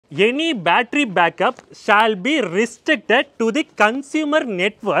any battery backup shall be restricted to the consumer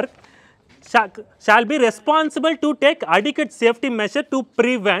network, shall be responsible to take adequate safety measure to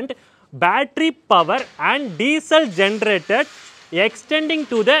prevent battery power and diesel generated extending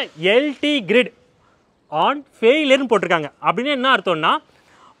to the LT grid on failure னு போட்டிருக்காங்க. அப்படின்னு என்ன அர்த்தம்னா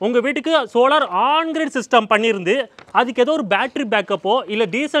உங்கள் வீட்டுக்கு solar on grid system பண்ணியிருந்து அதுக்கு ஏதோ ஒரு பேட்டரி பேக்கப்போ இல்லை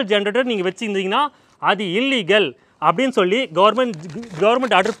டீசல் ஜென்ரேட்டர் நீங்கள் வச்சுருந்தீங்கன்னா அது இல்லீகல் அப்படின்னு சொல்லி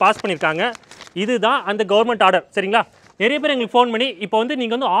கவர்மெண்ட் ஆர்டர் பாஸ் பண்ணியிருக்காங்க. இதுதான் அந்த கவர்மெண்ட் ஆர்டர். சரிங்களா? நிறைய பேர் எங்களுக்கு ஃபோன் பண்ணி இப்போ வந்து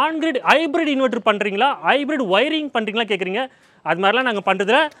நீங்கள் வந்து ஆன் கிரிட் ஹைப்ரிட் இன்வெர்டர் பண்ணுறீங்களா, ஹைப்ரிட் ஒயரிங் பண்ணுறீங்களா கேட்குறீங்க. அது மாதிரிலாம் நாங்கள்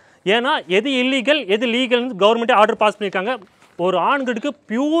பண்ணுறதில்ல. ஏன்னா எது இல்லீகல் எது லீகல்னு கவர்மெண்ட்டே ஆர்டர் பாஸ் பண்ணியிருக்காங்க. ஒரு ஆன் கிரிடுக்கு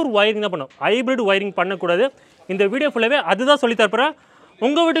பியூர் ஒயரிங் தான் பண்ணும், ஹைப்ரிட் ஒயரிங் பண்ணக்கூடாது. இந்த வீடியோ ஃபுல்லாகவே அதுதான் சொல்லி தரப்போகிறேன்.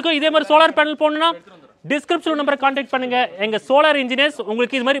 உங்கள் வீட்டுக்கும் இதே மாதிரி சோலார் பேனல் போடணும்னா டிஸ்கிரிப்ஷன் நம்பரை கான்டாக்ட் பண்ணுங்கள். எங்கள் சோலார் இன்ஜினியர்ஸ்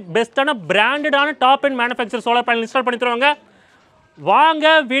உங்களுக்கு இது மாதிரி பெஸ்ட்டான பிராண்டடான top and manufacture solar panel install பண்ணி தருவாங்க. வாங்க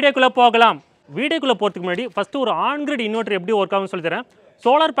வீடியோக்குள்ளே போகலாம். வீடியோக்குள்ளே போகிறதுக்கு முன்னாடி ஃபஸ்ட்டு ஒரு ஆன் கிரிட் இன்வெர்டர் எப்படி ஒர்க் ஆகும்னு சொல்லித்தரேன்.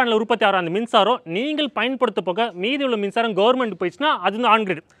 சோலார் பேனல் உற்பத்தி ஆகிற அந்த மின்சாரம் நீங்கள் பயன்படுத்த போக மீதி உள்ள மின்சாரம் கவர்மெண்ட் போயிடுச்சுன்னா அது வந்து ஆன்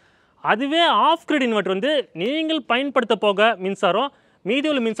கிரிட். அதுவே ஆஃப் கிரிட் இன்வெர்டர் வந்து நீங்கள் பயன்படுத்த போக மின்சாரம் மீதி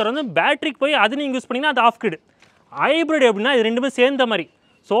உள்ள மின்சாரம் வந்து பேட்டரிக்கு போய் அது நீங்கள் யூஸ் பண்ணிங்கன்னா அது ஆஃப் கிரிட். ஹைப்ரிட் எப்படின்னா இது ரெண்டுமே சேர்ந்த மாதிரி.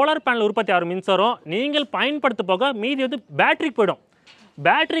 சோலார் பேனல் உற்பத்தி ஆகிற மின்சாரம் நீங்கள் பயன்படுத்த போக மீதி வந்து பேட்டரிக்கு போய்டும்.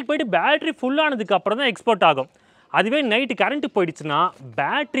 பேட்டரிக்கு போய்ட்டு பேட்டரி ஃபுல்லானதுக்கு அப்புறம் தான் எக்ஸ்போர்ட் ஆகும். அதுவே நைட்டு கரண்ட்டு போயிடுச்சுன்னா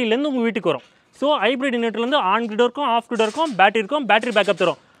பேட்டரியிலேருந்து உங்கள் வீட்டுக்கு வரும். ஸோ ஹைப்ரிட் இன்வெர்டர்லேருந்து ஆன் கிரிட் இருக்கும், ஆஃப் கிரிட் இருக்கும், பேட்டரி பேக்கப்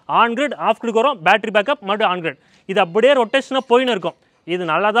தரும். ஆன் கிரிட் ஆஃப் கிரிட் வரும், பேட்டரி பேக்கப் மறுபடியும் ஆன் கிரிட். இது அப்படியே ரொட்டேஷனாக போயின்னு இருக்கும். இது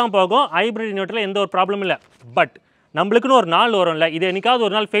நல்லா தான் போகும். ஹைப்ரிட் இன்வெர்டரில் எந்த ஒரு ப்ராப்ளமும் இல்லை. பட் நம்மளுக்குன்னு ஒரு நாள் வரும்ல, இது என்னைக்காவது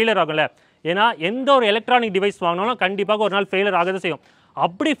ஒரு நாள் ஃபெயிலியர் ஆகும்ல. ஏன்னா எந்த ஒரு எலக்ட்ரானிக் டிவைஸ் வாங்கினாலும் கண்டிப்பாக ஒரு நாள் ஃபெயிலியர் ஆக தான் செய்யும்.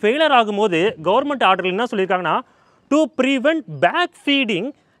 அப்படி ஃபெயிலியர் ஆகும்போது கவர்மெண்ட் ஆர்டரில் என்ன சொல்லியிருக்காங்கன்னா to prevent back feeding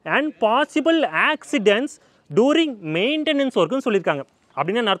and possible accidents touring maintenance ஒர்க்குன்னு சொல்லியிருக்காங்க.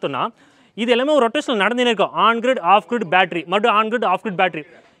 அப்படின்னு என்ன அர்த்தம்னா இது எல்லாமே ஒரு ரொட்டேஷன் நடந்துனே இருக்கும். On grid of grid battery மறுபடியும் on grid of grid battery.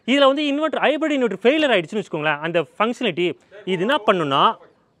 இதில் வந்து இன்வெர்டர் ஹைப்ரிட் இன்வெர்டர் ஃபெயிலியர் ஆகிடுச்சுன்னு வச்சுக்கோங்களேன், அந்த ஃபங்க்ஷனிட்டி இது என்ன பண்ணுன்னா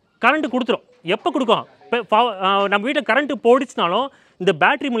கரண்ட்டு கொடுத்துரும். எப்போ கொடுக்கும்? இப்போ நம்ம வீட்டில் கரண்ட்டு போயிடுச்சுனாலும் இந்த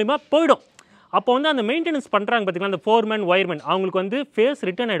பேட்டரி மூலிமா போயிடும். அப்போ வந்து அந்த மெயின்டெனன்ஸ் பண்ணுறாங்க பார்த்தீங்கன்னா அந்த ஃபோர்மேன் ஒயர்மேன் அவங்களுக்கு வந்து ஃபேஸ்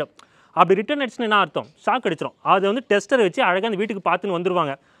ரிட்டர்ன் ஆகிடும். அப்படி ரிட்டர்ன் ஆகிடுச்சுன்னு என்ன அர்த்தம்? ஷாக் அடிச்சிடும். அதை வந்து டெஸ்டரை வச்சு அழகாக அந்த வீட்டுக்கு பார்த்துன்னு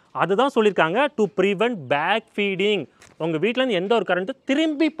வந்துடுவாங்க. அதுதான் சொல்லியிருக்காங்க டு ப்ரிவென்ட் பேக் ஃபீடிங். உங்கள் வீட்டிலேருந்து எந்த ஒரு கரண்ட்டும்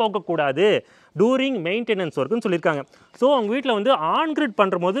திரும்பி போகக்கூடாது டூரிங் மெயின்டெனன்ஸ் ஒர்க்குன்னு சொல்லியிருக்காங்க. ஸோ உங்கள் வீட்டில் வந்து ஆன் கிரிட்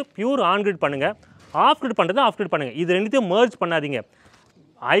பண்ணுற போது பியூர் ஆன் கிரிட் பண்ணுங்கள், ஆஃப் கிரிட் பண்ணுறது ஆஃப் கிரிட் பண்ணுங்கள். இது ரெண்டுத்தையும் மர்ஜ் பண்ணாதீங்க.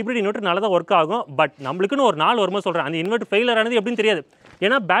 ஹைப்ரிட் இன்வெர்டர் நல்லா தான் ஒர்க் ஆகும். பட் நம்மளுக்குன்னு ஒரு நாள் வரும்போது சொல்கிறேன் அந்த இன்வெர்டர் ஃபெயிலியர் ஆனது எப்படின்னு தெரியாது.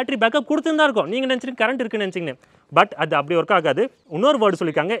 ஏன்னா பேட்டரி பேக்கப் கொடுத்துருந்தா இருக்கும். நீங்கள் நினச்சிட்டு கரண்ட் இருக்குன்னு நினச்சிங்க. பட் அது அப்படி ஒர்க் ஆகாது. இன்னொரு வேர்டு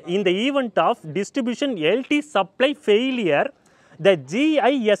சொல்லியிருக்காங்க இந்த event of distribution LT supply failure the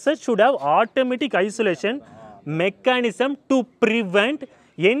GISS should have automatic isolation mechanism to prevent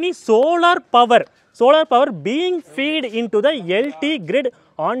any solar power being fed into the LT grid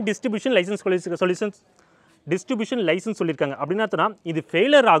on distribution license சொல்லியிருக்காங்க. அப்படின்னா அர்த்தம் இது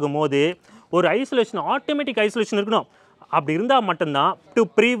ஃபெயிலியர் ஆகும்போது ஒரு ஐசோலேஷன் ஆட்டோமேட்டிக் ஐசோலேஷன் இருக்கணும். அப்படி இருந்தால் மட்டும்தான் to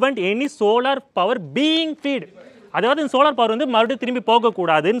prevent any solar power being feet. அதாவது இந்த சோலார் பவர் வந்து மறுபடியும் திரும்பி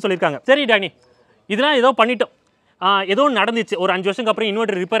போகக்கூடாதுன்னு சொல்லியிருக்காங்க. சரி டானி, இதெல்லாம் ஏதோ பண்ணிட்டோம், ஏதோ நடந்துச்சு, ஒரு 5 வருஷத்துக்கு அப்புறம்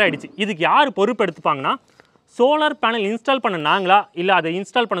இன்வெர்டர் ரிப்பேர் ஆகிடுச்சு. இதுக்கு யார் பொறுப்பு எடுத்துப்பாங்கன்னா சோலார் பேனல் இன்ஸ்டால் பண்ண நாங்களா இல்லை அதை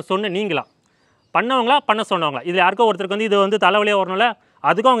இன்ஸ்டால் பண்ண சொன்ன நீங்களா, பண்ணவங்களா பண்ண சொன்னவங்களா? இதில் யாருக்கோ ஒருத்தருக்கு வந்து இது வந்து தலைவலியாக வரணும்ல,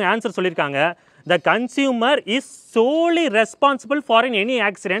 அதுக்கும் அவங்க ஆன்சர் சொல்லியிருக்காங்க. The consumer is solely responsible for any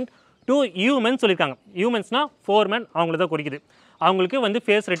accident to humans சொல்லியிருக்காங்க. ஹியூமன்ஸ்னால் ஃபோர்மேன் அவங்கள தான் குறிக்குது. அவங்களுக்கு வந்து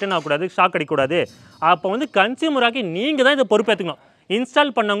ஃபேஸ் ரிட்டர்ன் ஆகக்கூடாது, ஷாக் அடிக்கக்கூடாது. அப்போ வந்து கன்சியூமராகி நீங்கள் தான் இதை பொறுப்பேற்றுக்கணும்.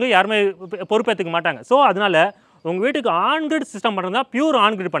 இன்ஸ்டால் பண்ணவங்க யாருமே பொறுப்பேற்றுக்க மாட்டாங்க. ஸோ அதனால் உங்கள் வீட்டுக்கு ஆன் கிரிட் சிஸ்டம் பண்ணுறதா பியூர்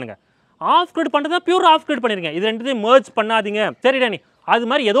ஆன் கிரிட் பண்ணுங்கள், ஆஃப் கிரிட் பண்ணுறதா பியூர் ஆஃப் கிரிட் பண்ணிடுங்க. இது ரெண்டுத்தையும் மர்ஜ் பண்ணாதீங்க. சரி டானி, அது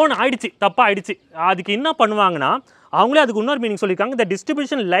மாதிரி ஏதோ ஒன்று ஆயிடுச்சு, தப்பாக ஆயிடுச்சு. அதுக்கு என்ன பண்ணுவாங்கன்னா அவங்களே அதுக்கு இன்னொரு மீனிங் சொல்லியிருக்காங்க. இந்த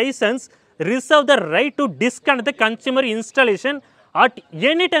distribution licence reserve the right to disconnect the consumer installation at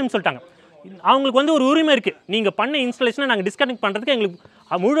any time சொல்லிட்டாங்க. அவங்களுக்கு வந்து ஒரு உரிமை இருக்குது. நீங்கள் பண்ண இன்ஸ்டாலேஷனை நாங்கள் டிஸ்கனெக்ட் பண்ணுறதுக்கு எங்களுக்கு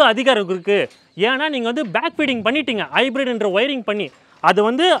முழு அதிகாரம் இருக்குது. ஏன்னா நீங்கள் வந்து பேக் ஃபீடிங் பண்ணிட்டீங்க ஹைப்ரிட்ன்ற ஒயரிங் பண்ணி. அது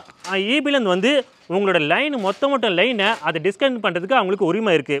வந்து ஈபிலேருந்து வந்து உங்களோட லைன் மொத்த லைனை அதை டிஸ்கனெக்ட் பண்ணுறதுக்கு அவங்களுக்கு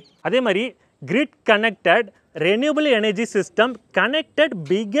உரிமை இருக்குது. அதே மாதிரி grid connected renewable energy system connected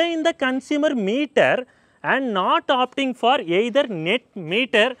பிகைன் the consumer metre and not opting for either net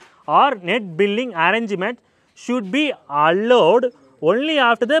meter or net billing arrangement should be allowed only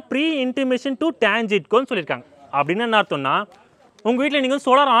after the pre-intimation to TANGEDCO சொல்லியிருக்காங்க. அப்படின்னு என்ன அர்த்தம்னா உங்கள் வீட்டில் நீங்கள்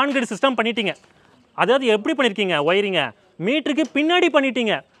சோலார் ஆன் கிரிட் சிஸ்டம் பண்ணிட்டீங்க. அதாவது எப்படி பண்ணியிருக்கீங்க? ஒயரிங்க மீட்டருக்கு பின்னாடி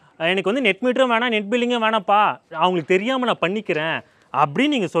பண்ணிட்டீங்க. எனக்கு வந்து நெட் மீட்டரும் வேணாம், நெட் பில்லிங்கும் வேணாம்ப்பா, அவங்களுக்கு தெரியாமல் நான் பண்ணிக்கிறேன்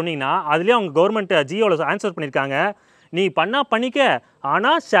அப்படின்னு நீங்கள் சொன்னீங்கன்னா அதுலேயே அவங்க கவர்மெண்ட் ஜியோவில் ஆன்சர் பண்ணியிருக்காங்க. நீ பண்ணா பண்ணிக்க,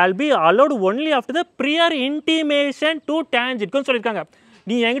 ஆனால் shall be allowed only after the prior intimation to tangent சொல்லியிருக்காங்க.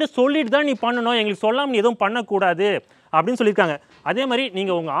 நீ என்கிட்ட சொல்லிட்டு தான் நீ பண்ணணும், எங்களுக்கு சொல்லாமல் நீ எதுவும் பண்ணக்கூடாது அப்படின்னு சொல்லியிருக்காங்க. அதே மாதிரி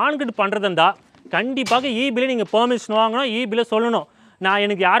நீங்கள் உங்கள் ஆன்கிரிட் பண்ணுறதுண்டா கண்டிப்பாக ஈபியில் நீங்கள் பெர்மிஷன் வாங்கணும், ஈபியில் சொல்லணும். நான்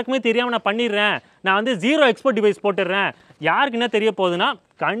எனக்கு யாருக்குமே தெரியாமல் நான் பண்ணிடுறேன், நான் வந்து 0 எக்ஸ்போர்ட் டிவைஸ் போட்டுடுறேன், யாருக்கு என்ன தெரிய போகுதுன்னா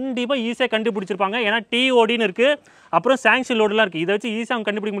கண்டிப்பாக ஈஸியாக கண்டுபிடிச்சிருப்பாங்க. ஏன்னா டிஓடின்னு இருக்குது, அப்புறம் சாங்ஷன் லோடெலாம் இருக்குது. இதை வச்சு ஈஸியாக அவங்க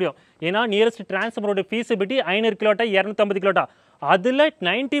கண்டுபிடிக்க முடியும். ஏன்னா நியரஸ்ட் டிரான்ஸ்ஃபார்மரோட ஃபீஸிபிலிட்டி 500 கிலோவாட்டா 250 கிலோவாட்டா, அதில்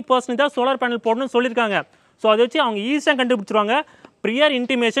 90% தான் சோலார் பேனல் போடணும்னு சொல்லியிருக்காங்க. ஸோ அதை வச்சு அவங்க ஈஸியாக கண்டுபிடிச்சிருவாங்க. ப்ரியர்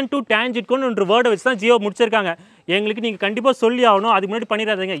இன்டிமேஷன் டு டேஞ்சிட்கோன்னு ஒரு வேர்டை வச்சு தான் ஜியோ முடிச்சிருக்காங்க. எங்களுக்கு நீங்கள் கண்டிப்பாக சொல்லி ஆகணும், அதுக்கு முன்னாடி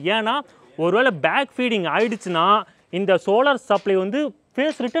பண்ணிடாதீங்க. ஏன்னா ஒருவேளை பேக் ஃபீடிங் ஆகிடுச்சுன்னா இந்த சோலார் சப்ளை வந்து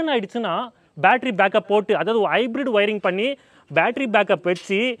ஃபேஸ் ரிட்டர்ன் ஆகிடுச்சுன்னா பேட்ரி பேக்கப் போட்டு, அதாவது ஹைப்ரிட் ஒயரிங் பண்ணி பேட்ரி பேக்கப்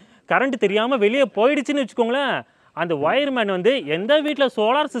வச்சு கரண்ட் தெரியாமல் வெளியே போயிடுச்சுன்னு வச்சுக்கோங்களேன், அந்த ஒயர்மேன் வந்து எந்த வீட்டில்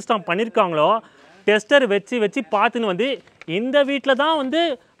சோலார் சிஸ்டம் பண்ணியிருக்காங்களோ டெஸ்டர் வச்சு வச்சு பார்த்துன்னு வந்து இந்த வீட்டில் தான் வந்து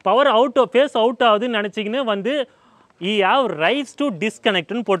பவர் ஃபேஸ் அவுட் ஆகுதுன்னு நினச்சிக்கின்னு வந்து ஈ ஹாவ் ரைட்ஸ் டு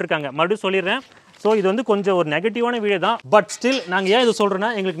டிஸ்கனெக்ட்னு போட்டிருக்காங்க. மறுபடியும் சொல்லிடுறேன். ஸோ இது வந்து கொஞ்சம் ஒரு நெகட்டிவான வீடியோ தான். பட் ஸ்டில் நாங்கள் ஏன் இது சொல்கிறோன்னா,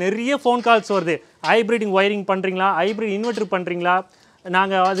 எங்களுக்கு நிறைய ஃபோன் கால்ஸ் வருது. ஹைப்ரிடிங் ஒயரிங் பண்ணுறீங்களா, ஹைப்ரிட் இன்வெர்டர் பண்ணுறீங்களா,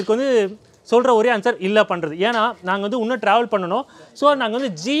 நாங்கள் அதுக்கு வந்து சொல்கிற ஒரே ஆன்சர் இல்லை பண்ணுறது. ஏன்னா நாங்கள் வந்து இன்னும் ட்ராவல் பண்ணணும். ஸோ நாங்கள்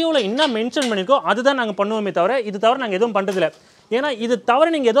வந்து ஜியோவில் என்ன மென்ஷன் பண்ணியிருக்கோம் அதுதான் நாங்கள் பண்ணுவோமே தவிர, இது தவிர நாங்கள் எதுவும் பண்ணுறதில்ல. ஏன்னா இது தவிர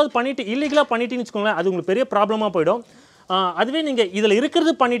நீங்கள் ஏதாவது பண்ணிவிட்டு இல்லீகலாக பண்ணிட்டீங்கன்னு வச்சுக்கோங்களேன், அது உங்களுக்கு பெரிய ப்ராப்ளமாக போயிடும். அதுவே நீங்கள் இதில்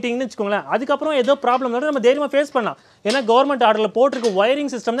இருக்கிறது பண்ணிட்டீங்கன்னு வச்சுக்கோங்களேன், அதுக்கப்புறம் ஏதோ ப்ராப்ளம் வரும், நம்ம தைரியமாக ஃபேஸ் பண்ணலாம். ஏன்னா கவர்மெண்ட் ஆர்டரில் போட்டிருக்க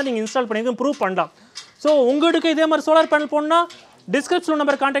ஒயரிங் சிஸ்டம் தான் நீங்கள் இன்ஸ்டால் பண்ணி ப்ரூவ் பண்ணலாம். ஸோ உங்களுக்கு இதே மாதிரி சோலார் பேனல் போடணும்னா டிஸ்கிரிப்ஷன்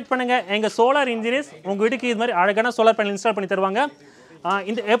நம்பர் கான்டாக்ட் பண்ணுங்கள். எங்கள் சோலார் இன்ஜினியர்ஸ் உங்கள் வீட்டுக்கு இது மாதிரி அழகான சோலார் பேனல் இன்ஸ்டால் பண்ணி தருவாங்க.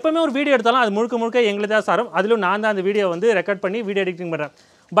 இந்த எப்போவுமே ஒரு வீடியோ எடுத்தாலும் அது முழுக்க எங்களுக்கு தான் சாரும். அதிலும் நான் தான் அந்த வீடியோ வந்து ரெக்கார்ட் பண்ணி வீடியோ எடிட்டிங் பண்ணுறேன்.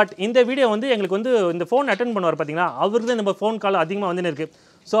 பட் இந்த வீடியோ வந்து எங்களுக்கு வந்து இந்த ஃபோன் அட்டென்ட் பண்ணுவார் பார்த்தீங்களா, அவருக்கு தான் நம்ம ஃபோன் கால் அதிகமாக வந்துன்னு இருக்குது.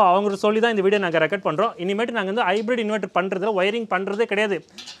 ஸோ அவங்க சொல்லி தான் இந்த வீடியோ நாங்கள் ரெக்கார்ட் பண்ணுறோம். இனிமேட்டு நாங்கள் வந்து ஹைப்ரிட் இன்வெர்டர் பண்ணுறதுல ஒயரிங் பண்ணுறதே கிடையாது.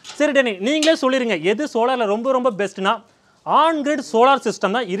 சரி டெனி, நீங்களே சொல்லிடுங்க எது சோலாரில் ரொம்ப பெஸ்ட்னா ஆன் கிரிட் சோலார்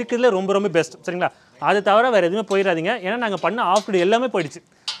சிஸ்டம் தான் இருக்கிறதுல ரொம்ப பெஸ்ட். சரிங்களா, அதை தவிர வேறு எதுவுமே போயிடாதீங்க. ஏன்னா நாங்கள் பண்ண ஆஃப் கிரிட் எல்லாமே போயிடுச்சு.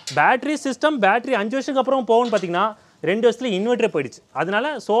 பேட்டரி சிஸ்டம் பேட்டரி 5 வருஷத்துக்கு அப்புறம் போகும்னு பார்த்தீங்கன்னா 2 வருஷத்தில் இன்வெர்டரே போயிடுச்சு.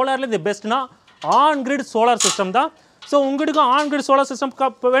 அதனால சோலாரில் இது பெஸ்ட்னா ஆன் கிரிட் சோலார் சிஸ்டம் தான். ஸோ உங்களுக்கும் ஆன் கிரிட் சோலார் சிஸ்டம்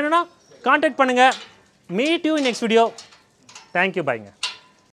வேணும்னா கான்டாக்ட் பண்ணுங்கள். Meet you in next video. Thank you, பாய்ங்க.